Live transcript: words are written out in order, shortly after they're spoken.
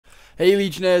Hey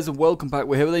Legionnaires, and welcome back.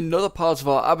 We're here with another part of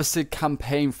our Abbasid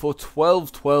campaign for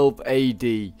 1212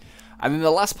 AD. And in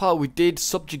the last part we did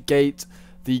subjugate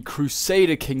the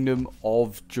Crusader Kingdom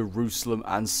of Jerusalem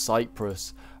and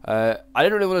Cyprus. I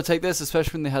didn't really want to take this,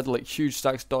 especially when they had like huge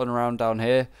stacks dotting around down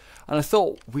here. And I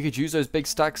thought we could use those big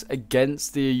stacks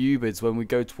against the Abbasids when we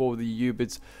go to war with the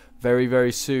Abbasids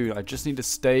very soon. I just need to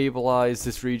stabilize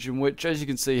this region, which as you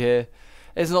can see here,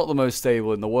 it's not the most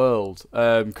stable in the world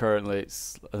currently.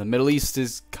 The Middle East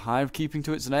is kind of keeping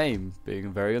to its name,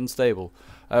 being very unstable.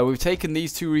 We've taken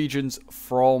these two regions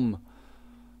from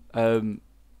Trebizond,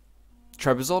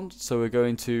 so we're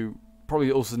going to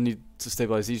probably also need to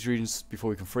stabilize these regions before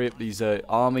we can free up these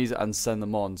armies and send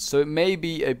them on. So it may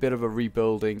be a bit of a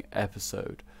rebuilding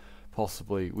episode,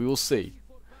 possibly. We will see.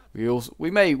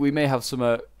 We may have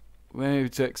some. We may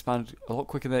need to expand a lot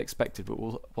quicker than expected, but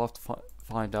we'll have to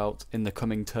find out in the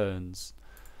coming turns.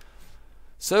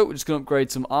 So we're just going to upgrade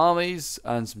some armies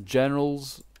and some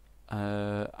generals,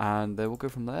 and then we'll go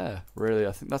from there. Really,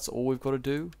 I think that's all we've got to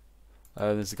do.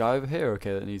 There's a guy over here,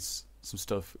 okay, that needs some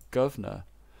stuff. Governor,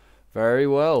 very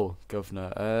well,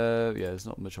 Governor. Yeah, there's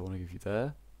not much I want to give you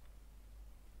there.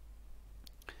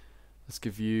 Let's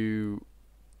give you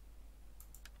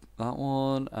that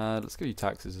one, and let's give you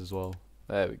taxes as well.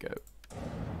 There we go.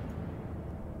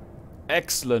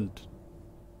 Excellent.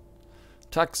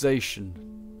 Taxation.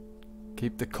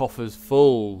 Keep the coffers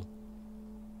full.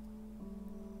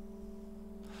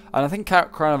 And I think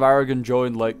Crown of Aragon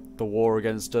joined like the war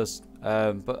against us,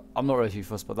 but I'm not really too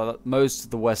fussed about that. Most of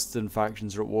the Western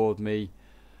factions are at war with me,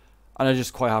 and I'm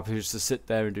just quite happy just to sit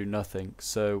there and do nothing.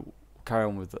 So we'll carry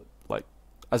on with it like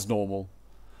as normal.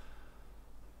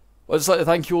 I'd just like to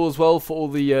thank you all as well for all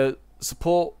the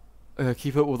support.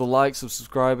 Keep up with the likes,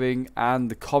 subscribing,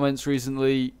 and the comments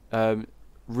recently.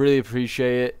 Really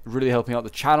appreciate it. Really helping out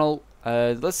the channel.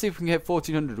 Let's see if we can hit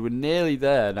 1400. We're nearly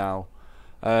there now.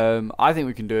 I think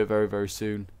we can do it very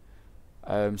soon.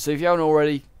 So if you haven't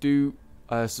already, do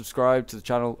subscribe to the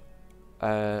channel.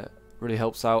 Really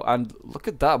helps out. And look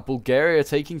at that, Bulgaria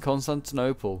taking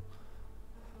Constantinople.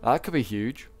 That could be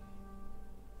huge.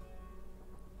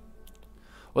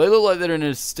 Well, they look like they're in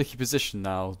a sticky position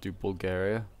now, do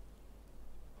Bulgaria.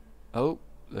 Oh,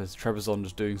 there's Trebizond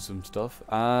just doing some stuff,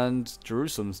 and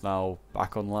Jerusalem's now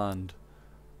back on land.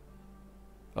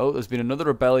 Oh, there's been another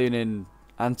rebellion in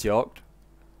Antioch.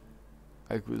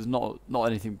 It was not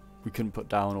anything we couldn't put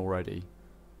down already.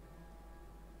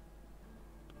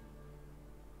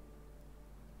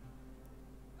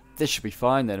 This should be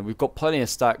fine then. We've got plenty of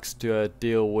stacks to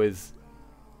deal with,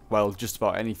 well, just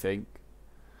about anything.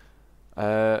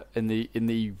 In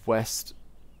the west.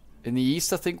 In the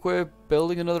east, I think we're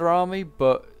building another army,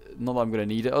 but not that I'm going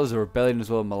to need it. Oh, there's a rebellion as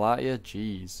well in Malatya.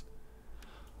 Jeez.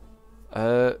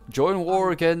 Join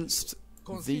war against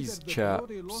these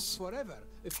chaps.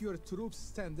 If your troops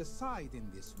stand aside in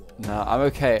this war. Nah, I'm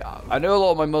okay. I know a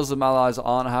lot of my Muslim allies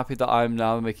aren't happy that I'm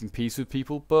now making peace with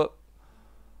people, but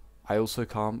I also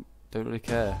don't really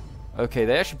care. Okay,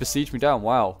 they actually besieged me down.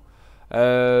 Wow.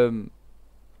 I'm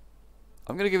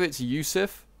going to give it to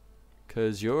Yusuf,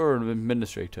 because you're an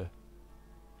administrator.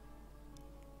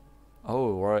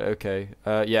 Oh, right, okay.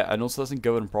 Yeah, and also that's in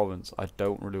Governor Province. I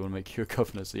don't really want to make you a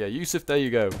governor. So yeah, Yusuf, there you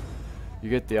go. You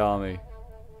get the army.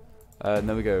 And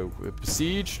there we go. We're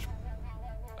besieged.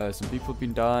 Some people have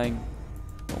been dying.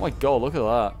 Oh my god, look at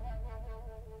that.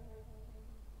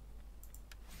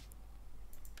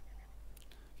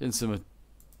 Getting some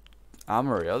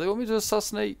armory. Oh, they want me to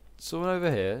assassinate someone over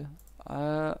here?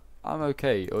 I'm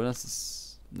okay. Unless it's...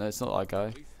 No, it's not that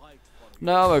guy.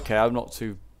 No, I'm okay. I'm not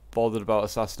too bothered about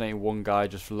assassinating one guy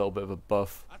just for a little bit of a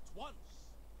buff.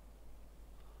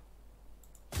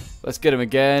 Let's get him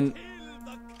again.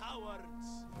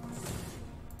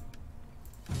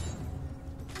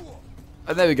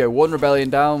 And there we go. One rebellion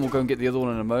down. We'll go and get the other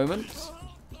one in a moment.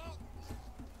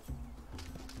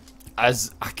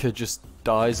 As Akka just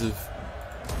dies of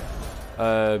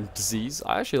disease.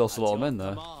 I actually lost a lot of men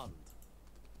there.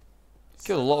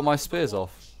 Killed a lot of my spears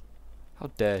off. How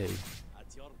dare he?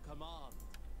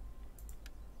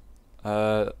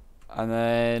 And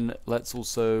then let's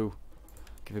also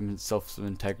give himself some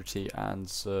integrity and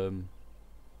some...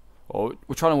 Well,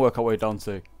 we're trying to work our way down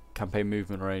to campaign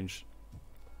movement range.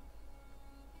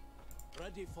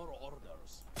 Ready for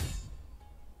orders.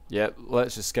 Yep,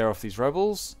 let's just scare off these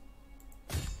rebels.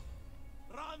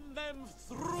 Run them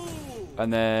through.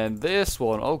 And then this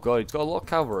one, oh god, he's got a lot of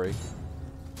cavalry.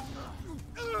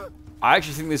 I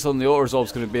actually think this on the auto resolve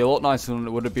is going to be a lot nicer than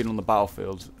it would have been on the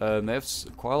battlefield. They have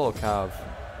quite a lot of cav.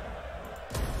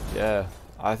 Yeah,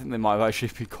 I think they might have actually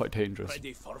been quite dangerous.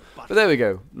 But there we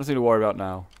go. Nothing to worry about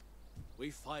now. We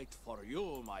fight for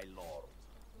you, my lord.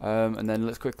 And then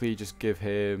let's quickly just give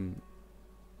him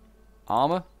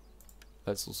armor.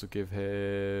 Let's also give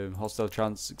him hostile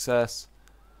chance success.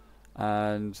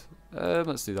 And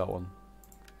let's do that one.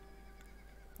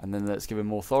 And then let's give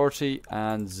him authority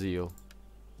and zeal.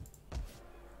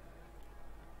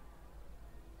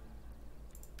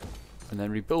 And then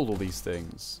rebuild all these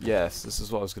things. Yes, this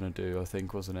is what I was going to do, I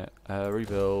think, wasn't it?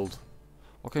 Rebuild.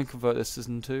 What can I convert this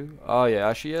into? Oh yeah,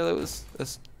 actually, yeah, let's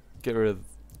get rid of...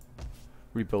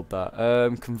 Rebuild that.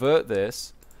 Convert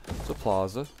this to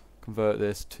plaza. Convert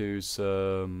this to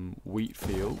some wheat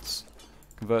fields.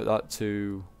 Convert that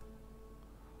to...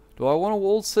 Do I want a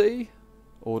walled city?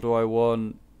 Or do I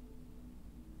want...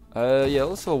 yeah,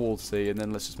 let's have a walled city, and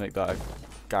then let's just make that a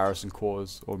garrison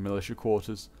quarters, or militia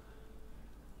quarters.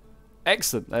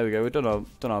 Excellent, there we go, we've done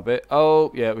our bit.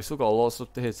 Oh, yeah, we've still got a lot of stuff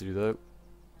here to do, though.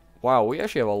 Wow, we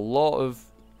actually have a lot of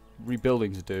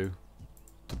rebuilding to do.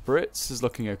 The Brits is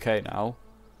looking okay now.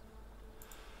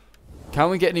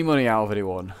 Can we get any money out of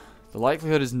anyone? The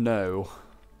likelihood is no.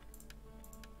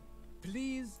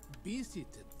 Please be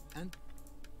seated and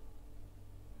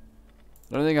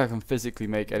I don't think I can physically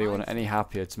make anyone any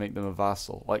happier to make them a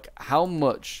vassal. Like, how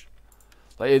much...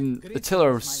 Like, in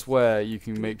Attila, I swear you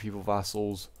can make people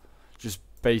vassals just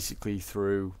basically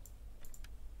through...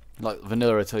 Like,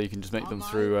 vanilla Attila, you can just make them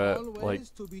through, like,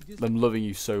 them loving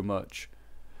you so much.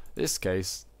 In this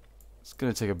case, it's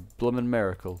going to take a bloomin'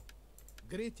 miracle.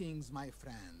 greetings, my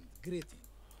friend. Greetings.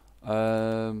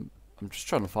 I'm just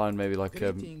trying to find maybe like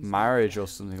a marriage or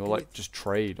something, or like just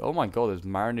trade. Oh my god, there's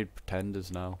marinated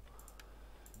pretenders now.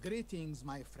 Greetings,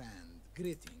 my friend.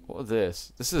 Greetings. What is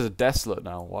this? This is a desolate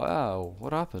now. Wow,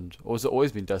 what happened? Or has it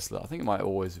always been desolate? I think it might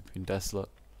always have been desolate.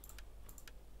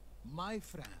 My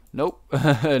friend. Nope.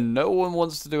 No one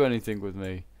wants to do anything with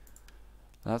me.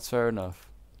 That's fair enough.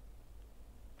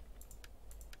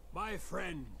 My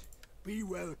friend, be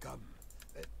welcome.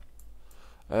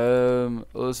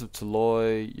 Others of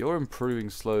Taloy, you're improving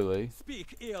slowly.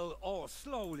 Speak ill or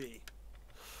slowly.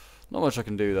 Not much I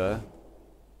can do there.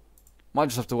 Might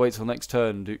just have to wait till next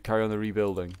turn and carry on the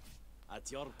rebuilding. At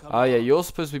your Ah, yeah, you're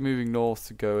supposed to be moving north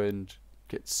to go and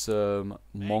get some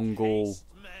Mongol haste,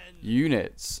 men.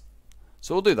 units.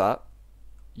 So we'll do that.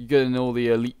 You get in all the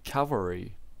elite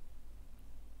cavalry.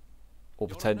 Or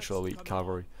Your potential next elite command,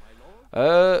 cavalry. my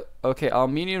lord. Okay,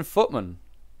 Armenian footmen.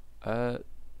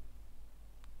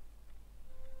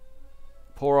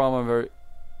 Poor armor, very...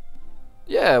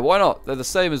 Yeah, why not? They're the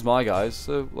same as my guys,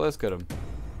 so let's get them.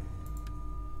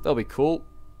 They'll be cool.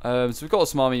 So we've got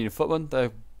some Armenian footmen. They're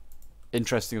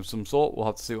interesting of some sort. We'll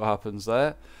have to see what happens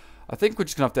there. I think we're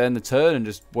just going to have to end the turn and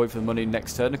just wait for the money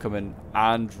next turn to come in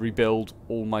and rebuild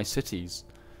all my cities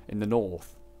in the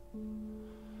north.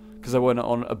 Because I went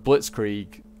on a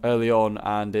blitzkrieg early on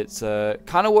and it's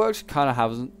kind of worked, kind of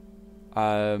hasn't.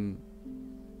 I'm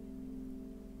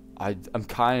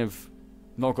kind of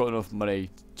not got enough money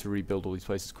to rebuild all these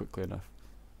places quickly enough.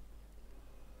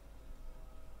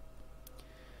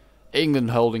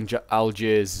 England holding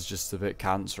Algiers is just a bit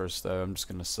cancerous, though, I'm just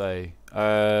going to say.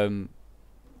 I'm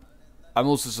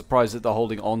also surprised that they're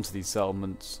holding on to these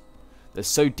settlements. They're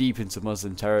so deep into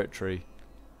Muslim territory.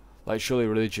 Like, surely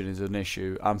religion is an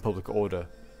issue, and public order.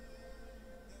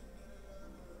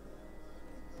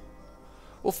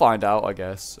 We'll find out, I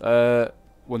guess,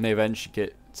 when they eventually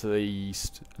get to the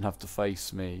east and have to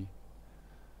face me.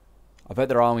 I bet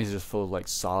their armies are just full of, like,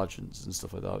 sergeants and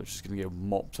stuff like that, which is going to get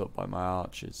mopped up by my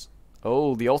archers.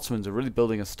 Oh, the Ottomans are really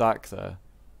building a stack there.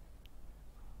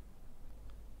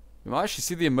 We might actually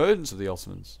see the emergence of the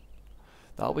Ottomans.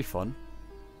 That'll be fun.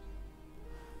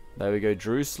 There we go,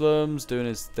 Jerusalem's doing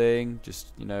his thing,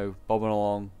 just, you know, bobbing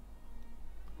along.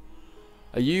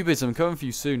 Ayyubids, I'm coming for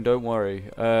you soon, don't worry.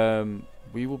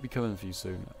 We will be coming for you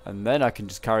soon. And then I can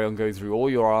just carry on going through all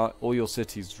your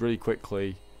cities really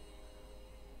quickly.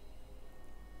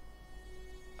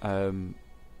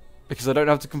 Because I don't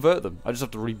have to convert them. I just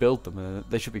have to rebuild them and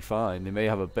they should be fine. They may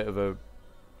have a bit of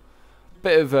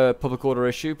a public order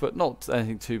issue, but not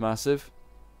anything too massive.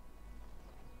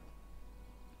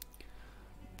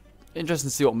 Interesting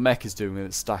to see what Mech is doing with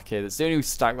its stack here. That's the only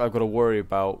stack that I've got to worry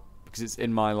about because it's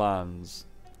in my lands.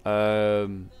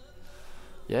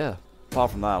 Yeah,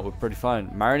 apart from that, we're pretty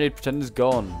fine. Marinated Pretender's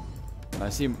gone. And I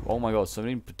see, oh my god, so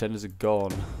many Pretenders are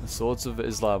gone. The Swords of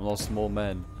Islam lost more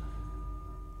men.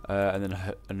 And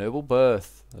then a noble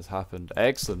birth has happened.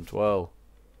 Excellent, well.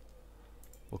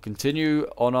 We'll continue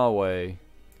on our way.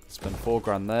 Spend 4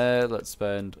 grand there. Let's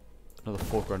spend another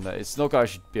 4 grand there. It's not going to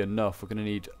actually be enough. We're going to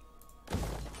need...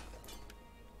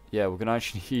 Yeah, we're going to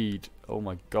actually need... Oh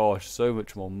my gosh, so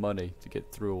much more money to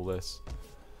get through all this.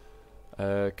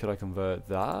 Could I convert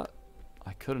that?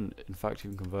 I couldn't, in fact,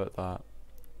 even convert that.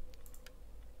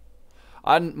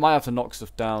 I might have to knock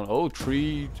stuff down. Oh,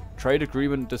 trade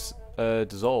agreement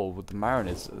dissolved with the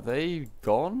Marinids. Are they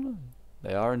gone?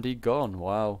 They are indeed gone.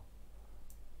 Wow.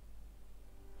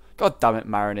 God damn it,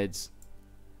 Marinids.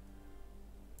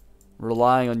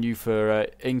 Relying on you for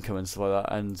income and stuff like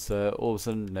that, and all of a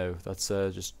sudden, no, that's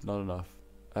just not enough.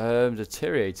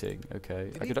 Deteriorating.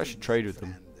 Okay, I could actually trade with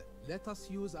them. Let us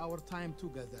use our time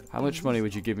together. How much money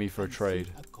would you give me for a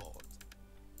trade?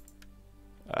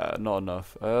 Not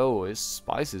enough. Oh, it's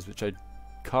spices, which I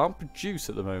can't produce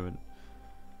at the moment.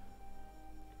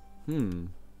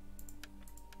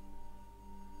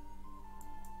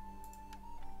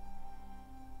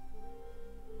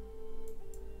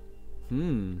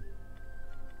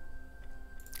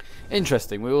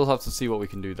 Interesting. We will have to see what we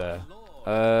can do there.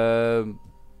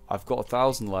 I've got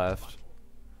 1,000 left.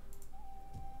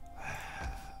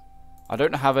 I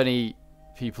don't have any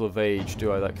people of age,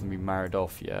 do I, that can be married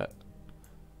off yet.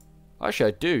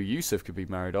 Actually, I do. Yusuf could be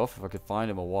married off if I could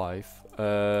find him a wife.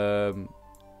 Oh,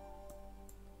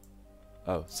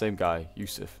 same guy,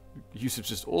 Yusuf. Yusuf's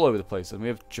just all over the place. And we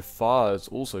have Jafar's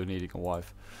also needing a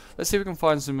wife. Let's see if we can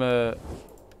find some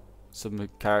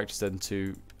characters then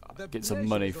to get some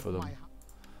money for them.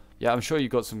 Yeah, I'm sure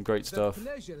you've got some great stuff.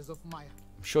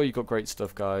 I'm sure you've got great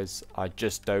stuff, guys. I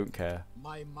just don't care.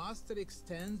 My master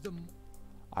extends the...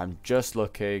 I'm just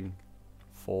looking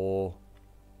for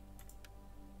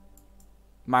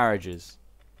marriages.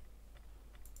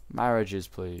 Marriages,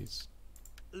 please.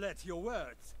 Let your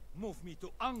words move me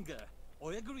to anger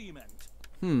or agreement.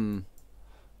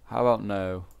 How about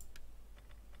no?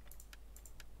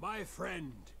 My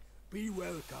friend, be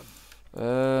welcome.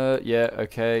 Yeah,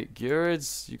 okay.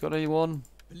 Gurids, you got anyone?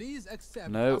 Please accept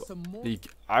No. us a more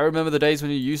I remember the days when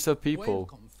you used to have people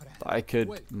welcome, friend. that I could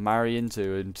Welcome. marry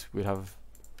into, and we'd have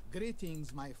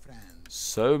Greetings, my friend.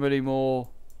 so much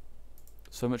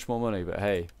more money. But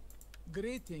hey,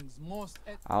 Greetings, most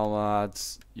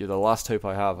Almads, you're the last hope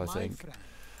I have, I my think. friend.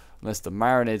 Unless the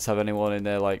Marinids have anyone in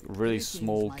their like really Greetings,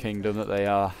 small my kingdom friend. that they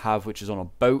have, which is on a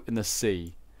boat in the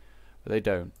sea. But they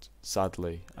don't,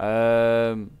 sadly.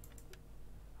 I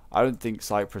don't think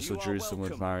Cyprus You or are Jerusalem would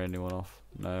welcome. marry anyone off.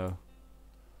 No.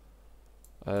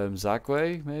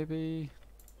 Zagwe, maybe?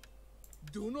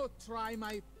 Do not try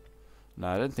my... No,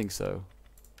 I don't think so.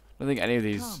 I don't think any of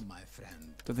these... Come, my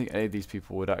friend. don't think any of these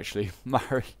people would actually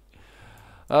marry.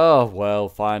 Oh, well,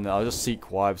 fine. I'll just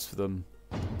seek wives for them.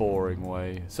 Boring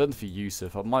way. Certainly for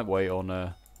Yusuf. I might wait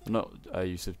on... not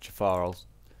Yusuf, Jafar. I'll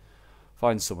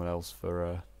find someone else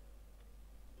for...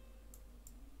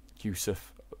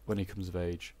 Yusuf when he comes of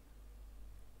age.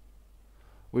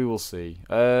 We will see.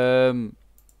 But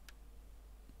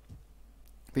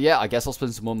yeah, I guess I'll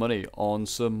spend some more money on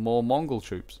some more Mongol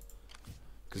troops.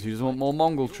 Because who doesn't want more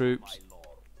Mongol troops?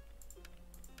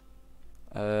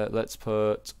 Let's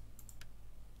put...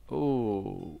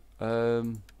 Ooh.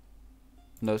 No,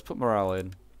 let's put morale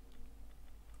in.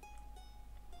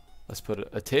 Let's put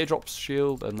a teardrops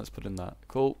shield and let's put in that.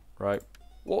 Cool. Right.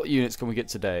 What units can we get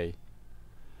today?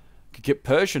 Could get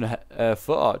Persian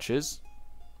foot archers.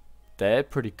 They're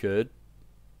pretty good.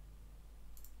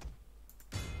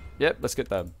 Yep, let's get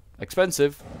them.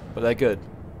 Expensive, but they're good.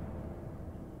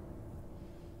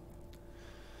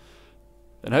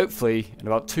 And hopefully, in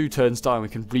about 2 turns' time, we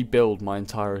can rebuild my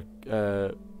entire,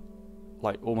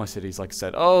 like, all my cities, like I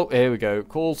said. Oh, here we go.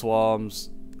 Call to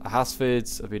arms.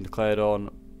 Abbasids have been declared on.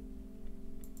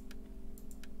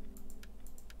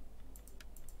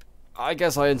 I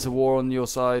guess I enter war on your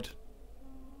side.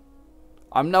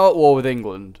 I'm now at war with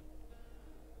England.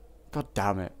 God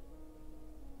damn it.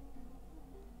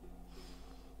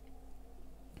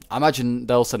 I imagine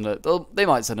they'll send they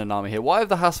might send an army here. Why have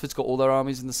the Abbasids got all their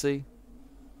armies in the sea?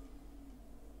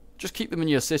 Just keep them in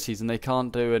your cities and they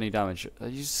can't do any damage. Are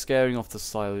you scaring off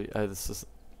the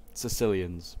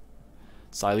Sicilians?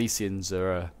 Silesians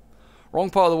are wrong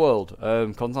part of the world.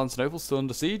 Constantinople still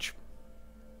under siege.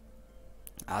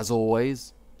 As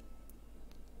always.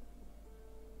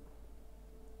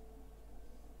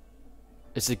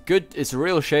 It's a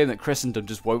real shame that Christendom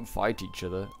just won't fight each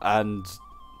other, and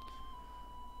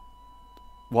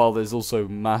while there's also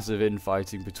massive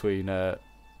infighting between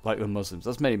like the Muslims.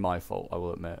 That's mainly my fault, I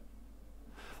will admit.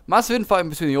 Massive infighting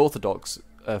between the Orthodox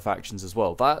factions as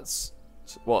well. That's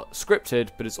what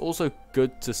scripted, but it's also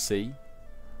good to see.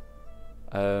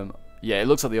 Yeah, it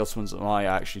looks like the Ottomans might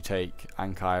actually take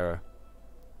Ankara.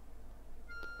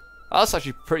 That's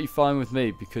actually pretty fine with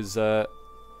me because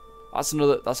that's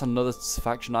another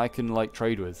faction I can like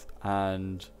trade with,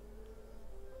 and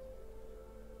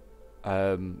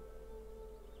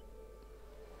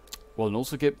Well, and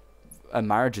also get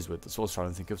marriages with. That's what I was trying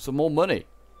to think of. Some more money.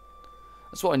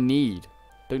 That's what I need.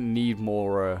 Don't need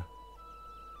more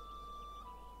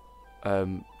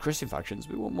Christian factions.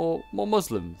 We want more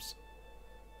Muslims.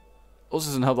 Also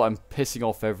doesn't help that I'm pissing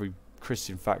off every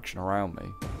Christian faction around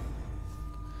me.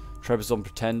 Trebizond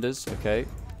Pretenders, okay.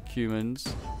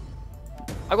 Humans.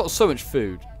 I've got so much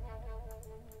food.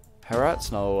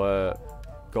 Herat's now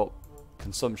got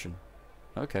consumption.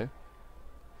 Okay.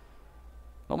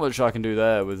 Not much I can do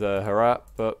there with Herat,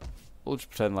 but we'll just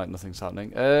pretend like nothing's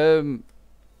happening.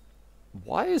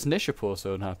 Why is Nishapur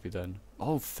so unhappy then?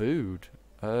 Oh, food.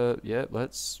 Yeah,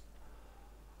 let's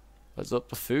up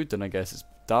the food then, I guess. It's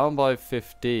down by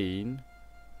 15.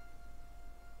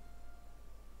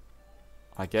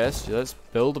 I guess. Yeah, let's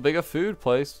build a bigger food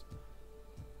place.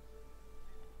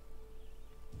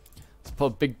 Let's put a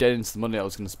big dent into the money I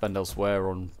was going to spend elsewhere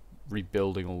on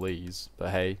rebuilding all these.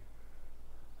 But hey.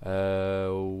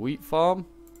 Wheat farm.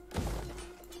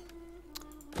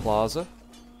 Plaza.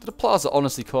 Did a plaza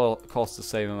honestly cost the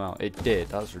same amount? It did.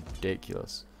 That's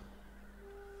ridiculous.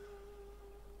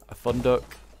 A funduck.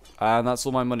 And that's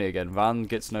all my money again. Van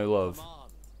gets no love.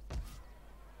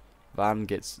 Van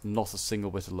gets not a single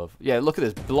bit of love. Yeah, look at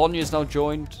this. Bologna's now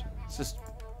joined. It's just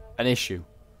an issue.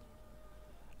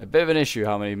 A bit of an issue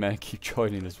how many men keep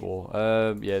joining this war.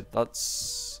 Yeah,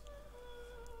 that's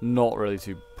not really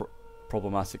too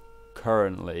problematic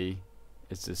currently.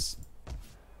 It's just...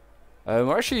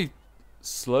 we're actually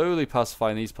slowly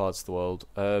pacifying these parts of the world.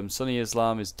 Sunni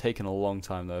Islam is taking a long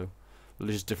time though.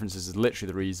 Religious differences is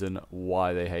literally the reason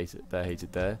why they hate it. They're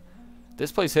hated there.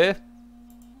 This place here,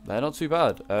 they're not too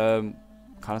bad. Kind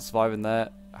of surviving there.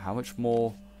 How much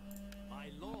more?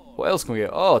 What else can we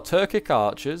get? Oh, Turkic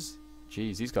archers.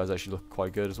 Jeez, these guys actually look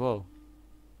quite good as well.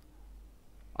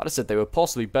 I'd have said they were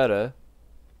possibly better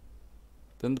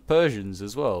than the Persians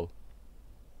as well.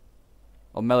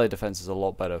 Or melee defense is a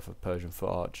lot better for Persian foot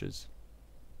archers.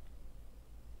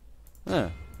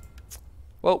 Yeah.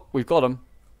 Well, we've got them.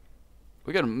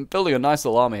 We're building a nice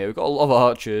little army here. We've got a lot of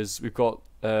archers. We've got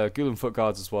Gulen foot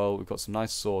guards as well. We've got some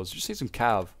nice swords. Just see some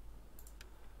cav.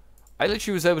 I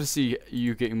literally was able to see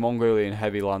you getting Mongolian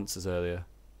heavy lancers earlier.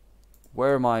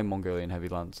 Where are my Mongolian heavy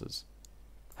lancers?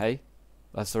 Hey?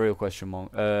 That's the real question,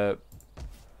 I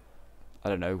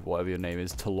don't know, whatever your name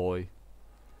is. Taloy.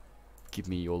 Give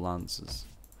me your lancers.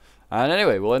 And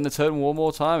anyway, we'll end the turn one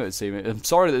more time, it seems. I'm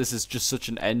sorry that this is just such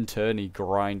an end-turny,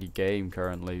 grindy game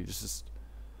currently. Just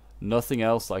nothing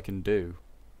else I can do.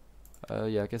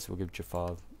 Yeah, I guess we'll give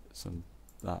Jafar some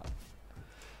that.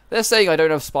 They're saying I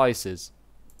don't have spices.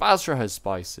 Basra has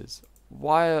spices.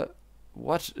 Why?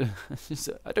 What?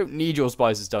 I don't need your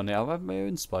spices down here. I have my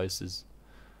own spices.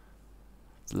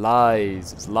 It's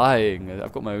lies. It's lying.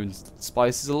 I've got my own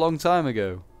spices a long time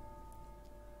ago.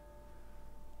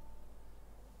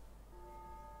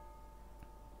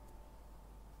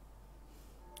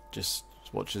 Just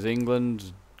watches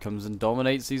England comes and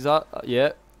dominates these.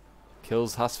 Yeah,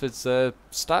 kills Hasfid's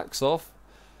stacks off.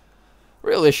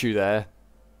 Real issue there.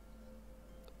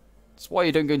 That's why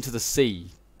you don't go into the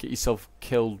sea. Get yourself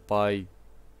killed by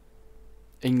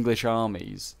English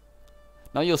armies.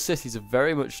 Now your cities are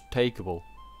very much takeable.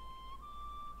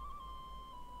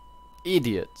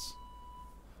 Idiots.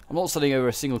 I'm not sending over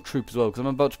a single troop as well because I'm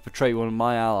about to betray one of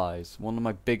my allies. One of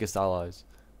my biggest allies.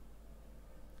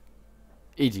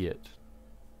 Idiot.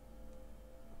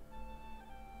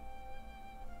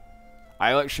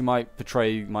 I actually might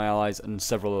betray my allies and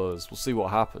several others. We'll see what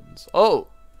happens. Oh!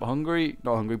 Hungary,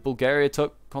 not Hungary, Bulgaria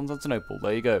took Constantinople.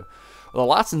 There you go. Well,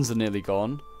 the Latins are nearly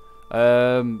gone.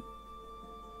 Kind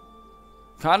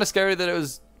of scary that it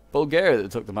was Bulgaria that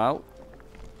took them out.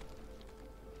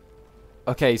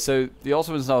 Okay, so the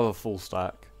Ottomans now have a full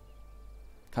stack.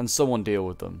 Can someone deal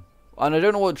with them? And I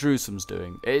don't know what Jerusalem's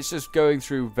doing. It's just going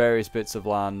through various bits of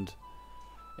land,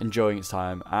 enjoying its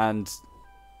time. And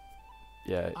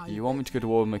yeah, you want me to go to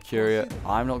war with Mercuria?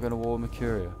 I'm not going to war with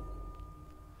Mercuria.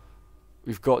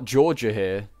 We've got Georgia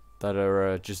here that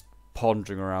are just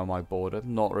pondering around my border.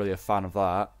 Not really a fan of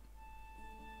that.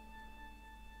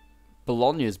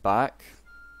 Bologna's back.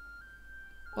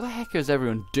 What the heck is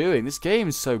everyone doing? This game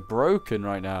is so broken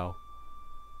right now.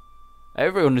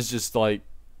 Everyone is just like...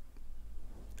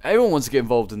 Everyone wants to get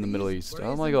involved in the Middle East.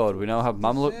 Oh my god, we now have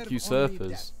Mamluk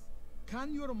usurpers.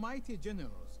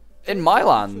 In my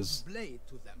lands?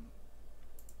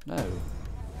 No.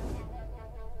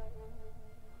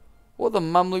 What the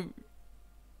Mamluk...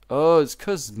 Oh, it's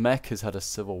because Mecca's had a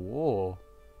civil war.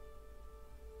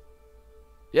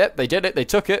 Yep, they did it. They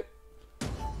took it. They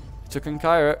took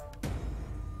Ankara.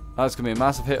 That's going to be a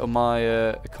massive hit on my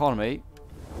economy.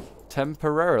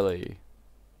 Temporarily.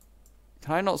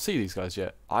 Can I not see these guys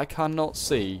yet? I cannot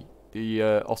see the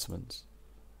Ottomans.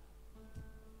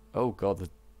 Oh god, the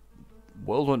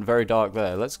world went very dark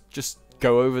there. Let's just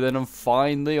go over then and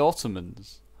find the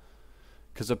Ottomans.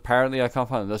 Because apparently I can't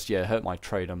find them. That's, yeah, hurt my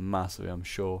trader massively, I'm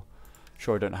sure.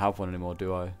 Sure I don't have one anymore,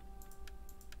 do I?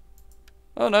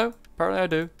 Oh no, apparently I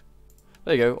do.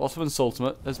 There you go, Ottoman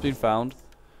Sultanate has been found.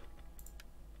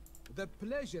 The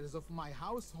pleasures of my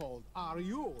household are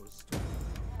yours.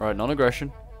 Right,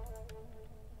 non-aggression.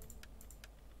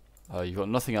 You've got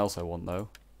nothing else I want though.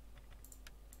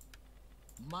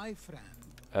 My friend.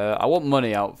 I want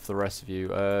money out for the rest of you.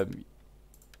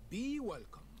 Be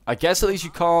welcome. I guess at least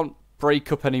you can't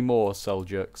break up any more,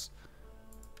 Seljuks.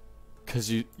 Because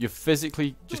you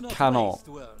physically just cannot.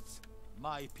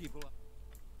 My people.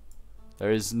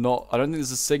 There is not. I don't think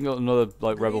there's a single another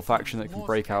like rebel faction that can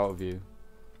break out of you.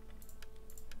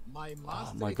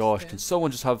 Oh my gosh! Can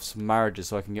someone just have some marriages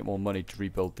so I can get more money to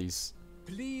rebuild these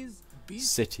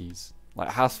cities? Like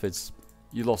Abbasids,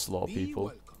 you lost a lot of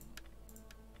people.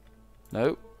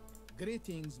 No.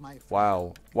 Greetings, my friend.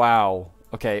 Wow. Wow.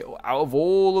 Okay. Out of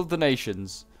all of the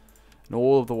nations in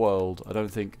all of the world, I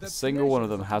don't think a single one of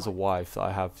them has a wife that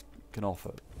I can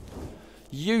offer.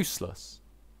 Useless.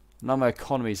 Now my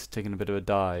economy's taking a bit of a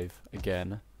dive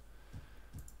again.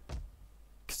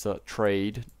 So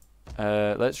trade.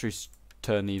 Let's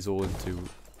turn these all into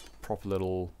proper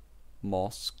little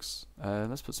mosques.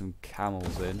 Let's put some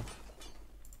camels in.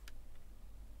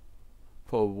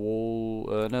 Put a wall.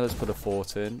 No, let's put a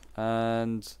fort in.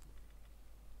 And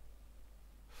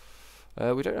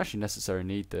we don't actually necessarily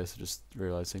need this. I'm just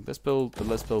realizing. Let's build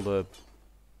a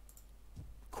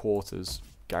quarters,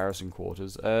 garrison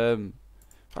quarters.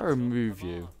 If I remove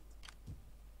you,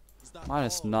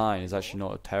 -9 is actually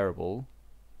not terrible.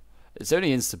 It's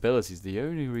only instabilities, the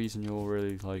only reason you're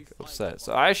really like upset.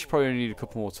 So I actually probably only need a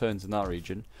couple more turns in that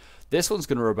region. This one's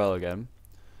going to rebel again,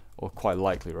 or quite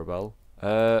likely rebel.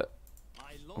 And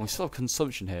we still have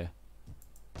consumption here,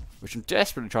 which I'm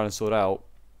desperately trying to sort out.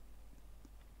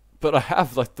 But I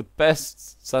have like the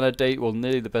best sanitation, well,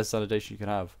 nearly the best sanitation you can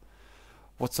have.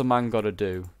 What's a man got to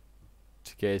do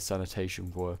to get his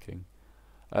sanitation working?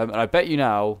 And I bet you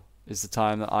now is the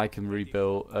time that I can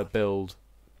build.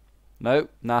 No,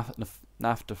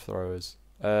 NAFTA throwers.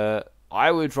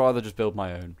 I would rather just build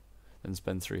my own than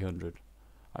spend 300.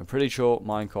 I'm pretty sure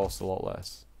mine costs a lot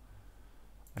less.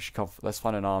 Let's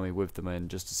find an army with them in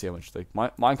just to see how much they.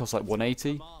 Mine costs like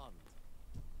 180.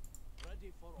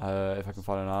 If I can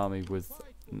find an army with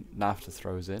NAFTA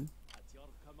throwers in.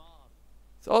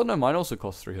 Oh no, mine also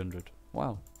costs 300.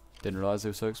 Wow, didn't realize they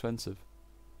were so expensive.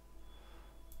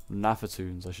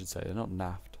 Nafatoons, I should say. They're not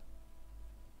naft.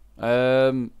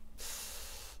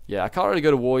 Yeah, I can't really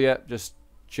go to war yet. Just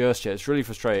yet. It's really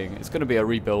frustrating. It's going to be a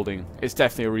rebuilding. It's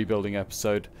definitely a rebuilding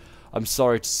episode. I'm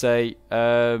sorry to say.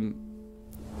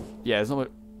 Yeah, it's not.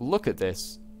 Look at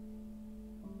this.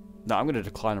 No, I'm going to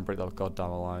decline and break that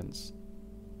goddamn alliance.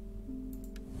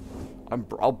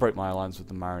 I'll break my alliance with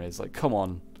the Marinids. Like, come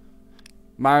on.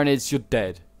 Marinids, you're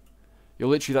dead. You're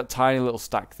literally that tiny little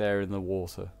stack there in the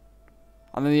water.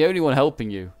 And they're the only one helping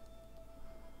you.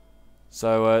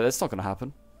 So, that's not going to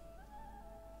happen.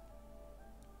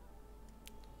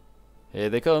 Here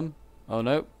they come. Oh,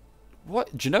 no.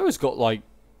 What? Genoa's got, like,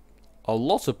 a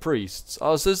lot of priests.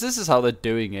 Oh, so this is how they're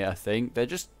doing it, I think. They're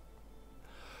just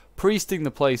priesting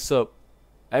the place up.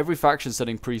 Every faction's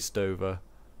sending priests over.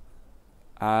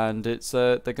 And it's,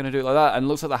 they're going to do it like that. And it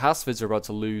looks like the Abbasids are about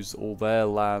to lose all their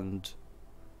land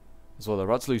as well. They're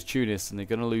about to lose Tunis, and they're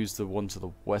going to lose the one to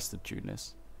the west of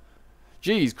Tunis.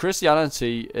 Geez,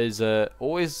 Christianity is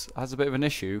always has a bit of an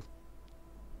issue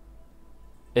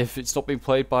if it's not being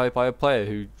played by a player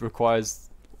who requires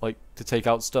like to take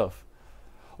out stuff.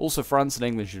 Also, France and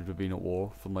England should have been at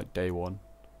war from like day one.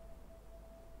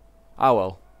 Ah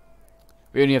well,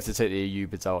 we only have to take the EU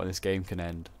bids out, and this game can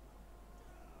end.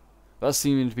 That's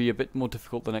seeming to be a bit more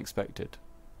difficult than expected.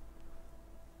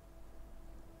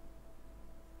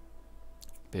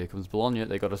 Here comes Bologna.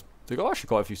 They got actually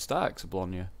quite a few stacks of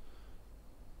Bologna.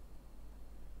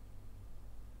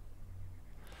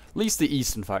 At least the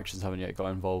Eastern factions haven't yet got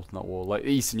involved in that war, like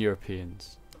the Eastern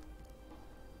Europeans.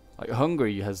 Like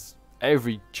Hungary has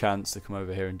every chance to come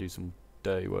over here and do some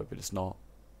dirty work, but it's not.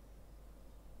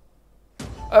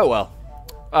 Oh well.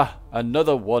 Ah,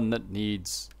 another one that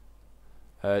needs.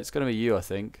 It's going to be you, I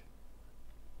think.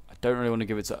 I don't really want to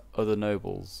give it to other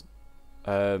nobles.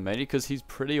 Mainly because he's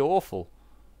pretty awful.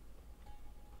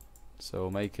 So we'll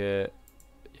make it.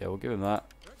 Yeah, we'll give him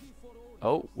that.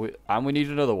 Oh, and we need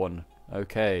another one.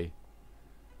 Okay.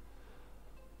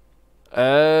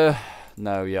 No,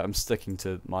 yeah, I'm sticking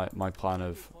to my plan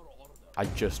of I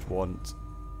just want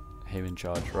him in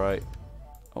charge, right?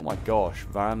 Oh my gosh,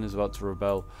 Van is about to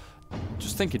rebel.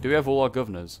 Just thinking, do we have all our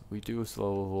governors? We do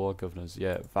still have all our governors.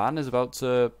 Yeah, Van is about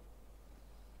to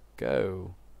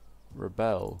go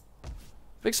rebel.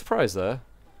 Big surprise there.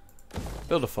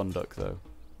 Build a fun duck though.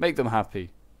 Make them happy.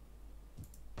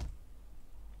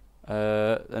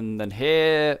 And then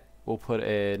here we'll put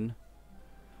in.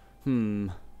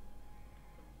 Could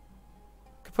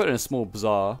put in a small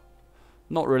bazaar.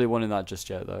 Not really wanting that just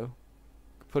yet though.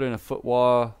 Could put in a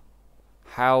footwear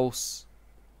house.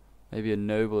 Maybe a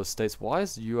noble estates. Why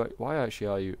actually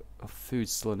are you a food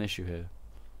still an issue here?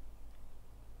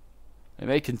 It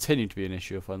may continue to be an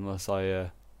issue unless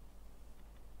I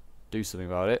do something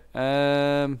about it.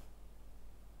 Let's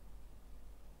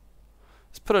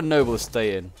put a noble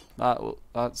estate in.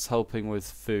 That's helping with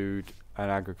food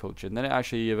and agriculture, and then it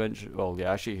actually eventually, well,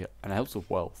 yeah, actually, and it helps with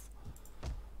wealth.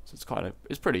 So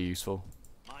it's pretty useful.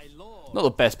 Not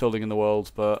the best building in the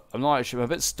world, but I'm a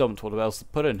bit stumped what else to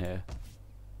put in here.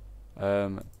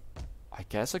 I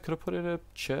guess I could have put in a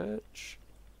church.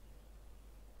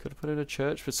 Could have put in a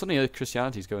church, but suddenly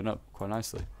Christianity is going up quite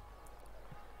nicely.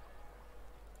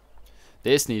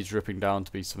 This needs dripping down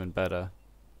to be something better.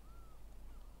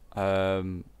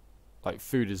 Like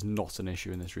food is not an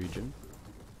issue in this region.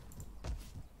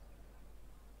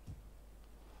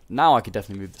 Now I could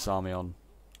definitely move this army on.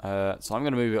 So I'm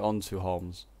going to move it on to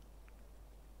Homs.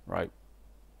 Right.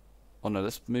 Oh no,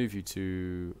 let's move you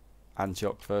to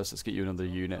Antioch first. Let's get you another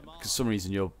unit. Because for some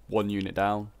reason you're one unit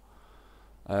down.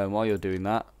 While you're doing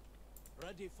that,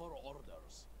 Ready for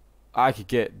orders. I could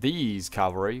get these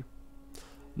cavalry.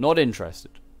 Not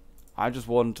interested. I just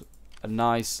want a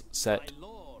nice set.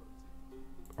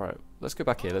 Right, let's go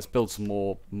back here. Let's build some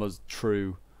more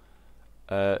true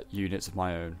units of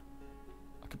my own.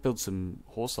 I could build some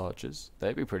horse archers.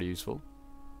 They'd be pretty useful.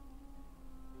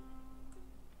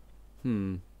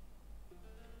 I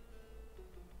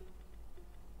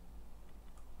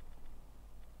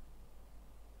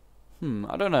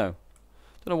don't know.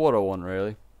 Don't know what I want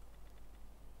really.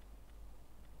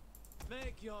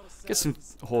 Get some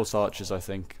horse archers, I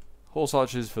think. Horse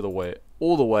archers for the way,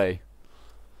 all the way.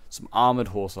 Some armored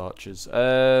horse archers.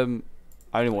 I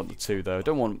only want the 2 though. I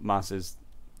don't want masses.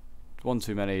 One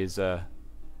too many is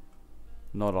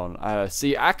not on.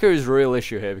 See, Acca is a real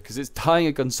issue here because it's dying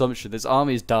of consumption. This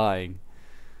army is dying,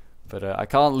 but I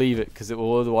can't leave it because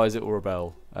otherwise it will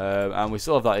rebel. And we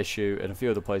still have that issue in a few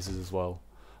other places as well.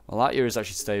 Malatia is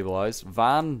actually stabilized.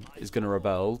 Van is going to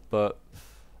rebel, but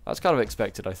that's kind of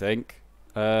expected, I think.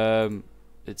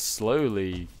 It's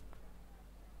slowly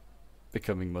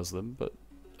becoming Muslim, but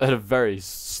at a very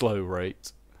slow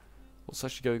rate. What's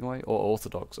actually going away? Or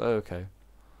Orthodox. Oh, okay.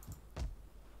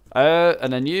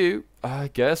 And then you, I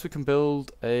guess we can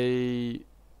build a...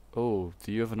 Oh,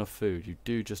 do you have enough food? You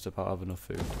do just about have enough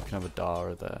food. You can have a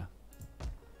Dara there.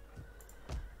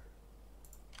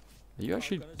 You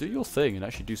actually do your thing and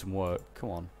actually do some work.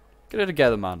 Come on. Get it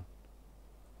together, man.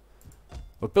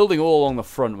 We're building all along the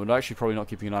front. We're actually probably not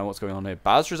keeping an eye on what's going on here.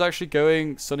 Basra's actually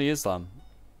going Sunni Islam.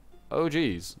 Oh,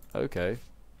 geez. Okay.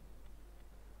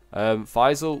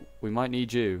 Faisal, we might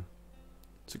need you.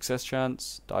 Success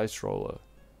chance, dice roller.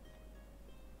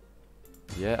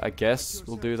 Yeah, I guess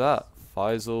we'll do that.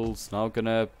 Faisal's now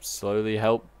gonna slowly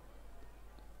help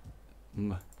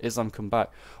Islam come back.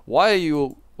 Why are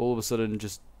you all of a sudden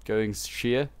just going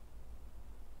Shia?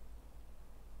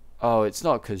 Oh, it's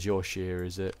not because you're Shia,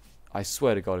 is it? I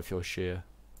swear to God if you're Shia.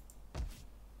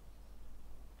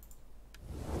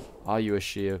 Are you a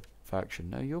Shia faction?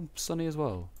 No, you're Sunni as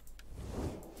well.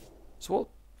 So what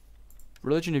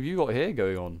religion have you got here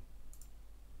going on?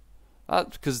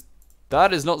 Because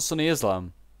that is not Sunni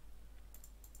Islam.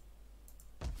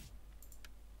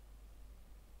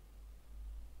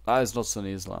 That is not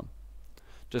Sunni Islam.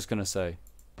 Just gonna say.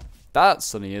 That's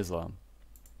Sunni Islam.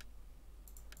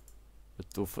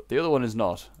 But the other one is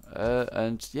not.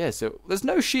 And yeah, so there's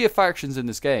no Shia factions in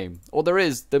this game. Or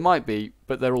there might be,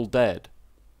 but they're all dead.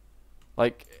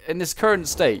 Like, in this current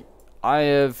state, I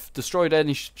have destroyed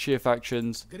any Shia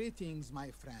factions. Greetings,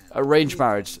 my friend. Arranged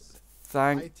marriage.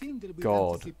 Thank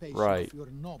God. Right.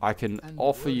 I can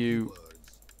offer you...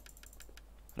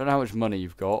 I don't know how much money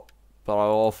you've got, but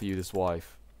I'll offer you this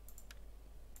wife.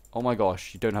 Oh my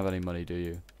gosh, you don't have any money, do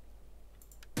you?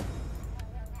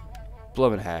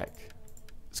 Bloomin' heck.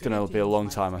 It's going to be a long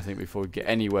time, I think, before we get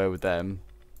anywhere with them.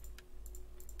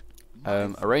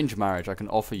 Arranged marriage, I can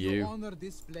offer you.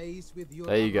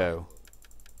 There you go.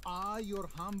 I, your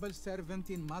humble servant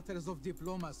in matters of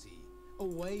diplomacy,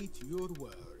 await your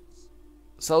words.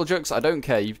 Seljuks, I don't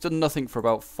care. You've done nothing for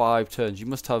about 5 turns. You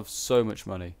must have so much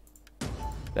money.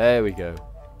 There we go.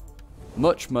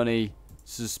 much money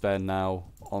to spend now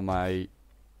on my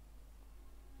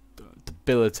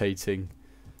debilitating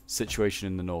situation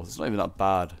in the north. It's not even that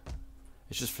bad.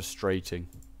 It's just frustrating.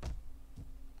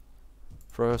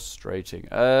 Frustrating.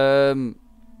 Yeah,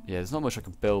 there's not much I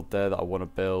can build there that I want to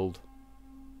build.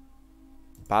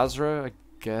 Basra, I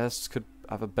guess, could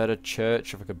have a better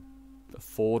church if I could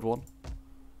afford one.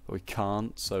 But we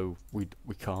can't, so we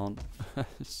can't.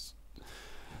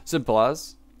 Simple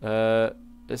as.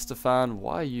 Istefan,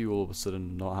 why are you all of a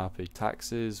sudden not happy?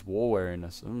 Taxes, war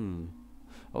weariness.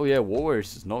 Oh yeah, war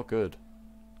weariness is not good.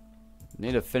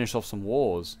 Need to finish off some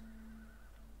wars.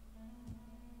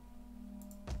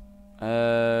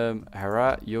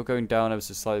 Herat, you're going down ever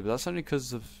so slightly, but that's only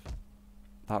because of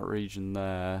that region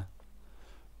there.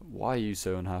 Why are you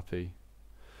so unhappy?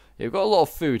 Yeah, we've got a lot of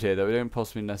food here that we don't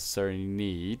possibly necessarily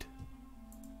need.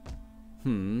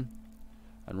 And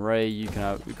Ray, you can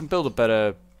have, we can build a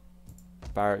better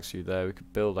barracks for you there. We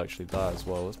could build actually that as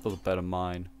well. Let's build a better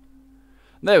mine.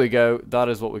 And there we go. That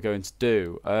is what we're going to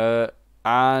do.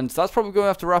 And that's probably going to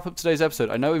have to wrap up today's episode.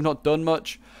 I know we've not done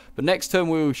much, but next turn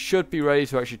we should be ready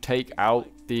to actually take out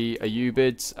the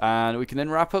Ayyubids, and we can then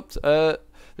wrap up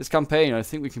this campaign. I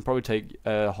think we can probably take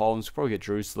Homs, probably get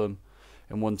Jerusalem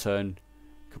in one turn.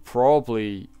 Could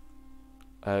probably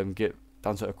get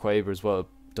down to Aqaba as well.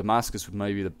 Damascus would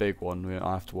maybe be the big one we don't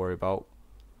have to worry about.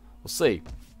 We'll see.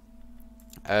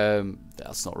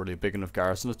 That's not really a big enough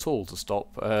garrison at all to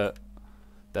stop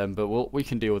them, but we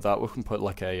can deal with that. We can put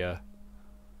like a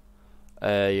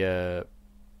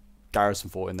garrison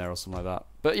fort in there or something like that.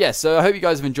 But yeah, so I hope you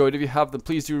guys have enjoyed. If you have, then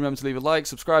please do remember to leave a like,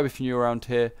 subscribe if you're new around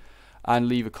here, and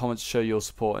leave a comment to show your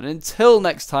support. And until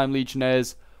next time,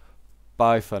 Legionnaires,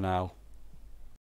 bye for now.